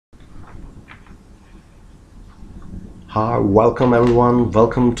Hi, welcome everyone.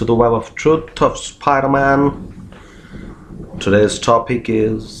 Welcome to the Web of Truth of Spider-Man. Today's topic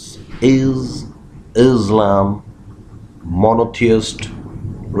is Islam monotheist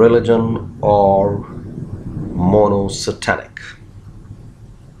religion or monosatanic?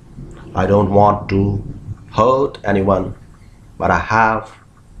 I don't want to hurt anyone, but I have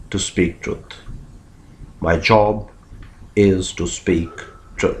to speak truth. My job is to speak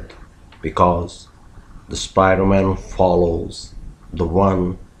truth because the Spider-Man follows the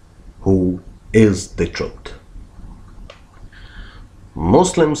one who is the truth.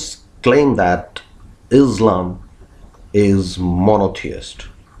 Muslims claim that Islam is monotheist,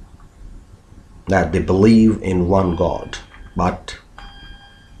 that they believe in one God, but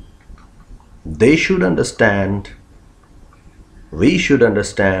they should understand, we should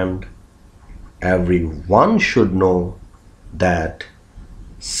understand, everyone should know that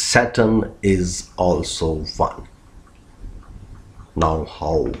Satan is also one. Now,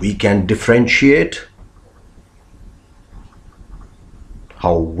 how we can differentiate,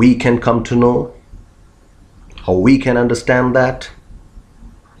 how we can come to know, how we can understand that,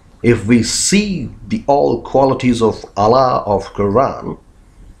 if we see the all qualities of Allah of Quran,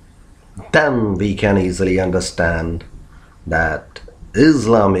 then we can easily understand that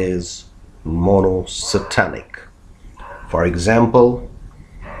Islam is monosatanic. For example,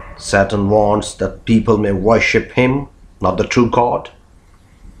 Satan wants that people may worship him, not the true God.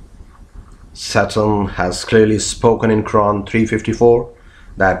 Satan has clearly spoken in Quran 3:54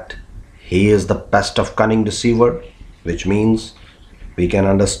 that he is the best of cunning deceiver, which means we can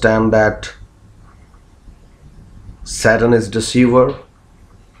understand that Satan is deceiver,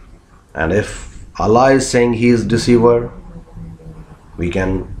 and if Allah is saying he is deceiver, we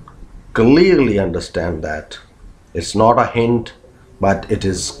can clearly understand that it's not a hint, but it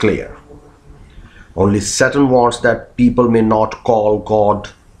is clear. Only Satan wants that people may not call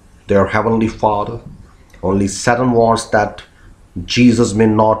God their heavenly Father. Only Satan wants that Jesus may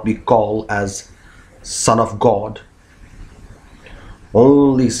not be called as Son of God.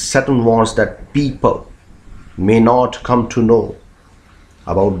 Only Satan wants that people may not come to know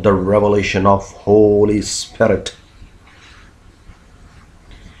about the revelation of Holy Spirit.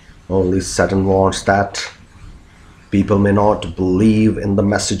 Only Satan wants that people may not believe in the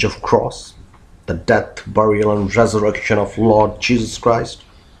message of cross, the death, burial, and resurrection of Lord Jesus Christ,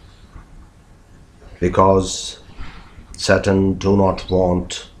 because Satan does not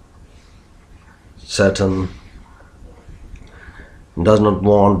want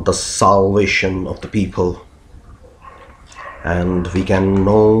the salvation of the people. And we can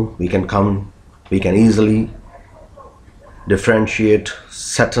easily differentiate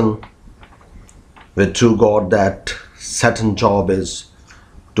Satan with true God, that Satan's job is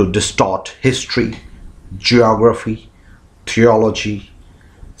to distort history, geography, theology,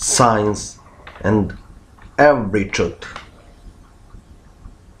 science, and every truth.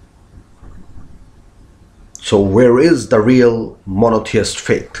 So where is the real monotheist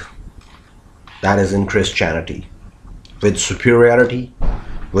faith? That is in Christianity, with superiority,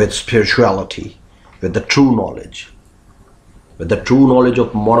 with spirituality, with the true knowledge. With the true knowledge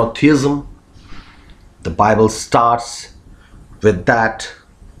of monotheism, the Bible starts with that,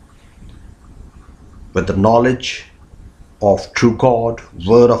 with the knowledge of true God,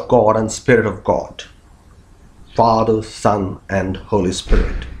 Word of God, and Spirit of God, Father, Son, and Holy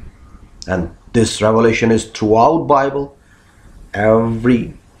Spirit. And this revelation is throughout Bible.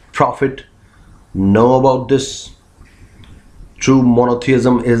 Every prophet know about this. True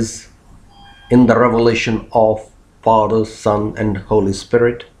monotheism is in the revelation of Father, Son, and Holy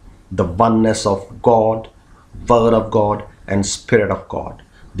Spirit, the oneness of God, Word of God, and Spirit of God,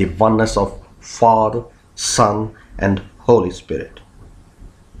 the oneness of Father, Son, and Holy Spirit.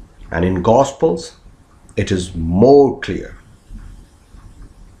 And in Gospels, it is more clear.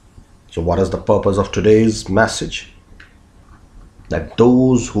 So what is the purpose of today's message? That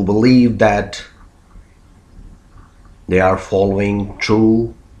those who believe that they are following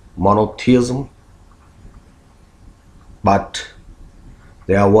true monotheism, but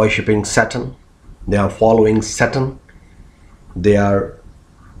they are worshipping Satan, they are following Satan, they are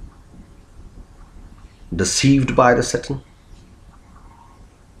deceived by the Satan,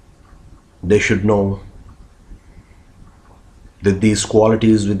 they should know that these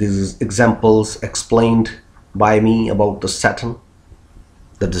qualities, with these examples explained by me about the Satan,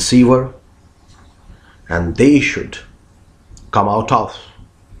 the deceiver, and they should come out of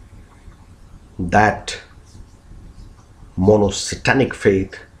that monosatanic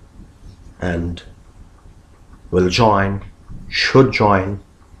faith and should join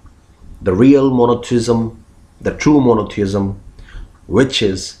the real monotheism the true monotheism, which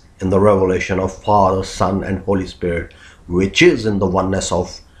is in the revelation of Father, Son and Holy Spirit, which is in the oneness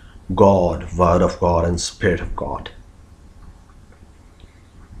of God, Word of God and Spirit of God.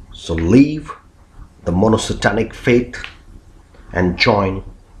 So leave the MonoSatanic faith and join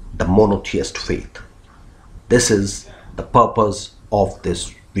the monotheist faith. This is the purpose of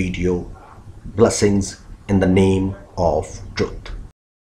this video. Blessings in the name of truth.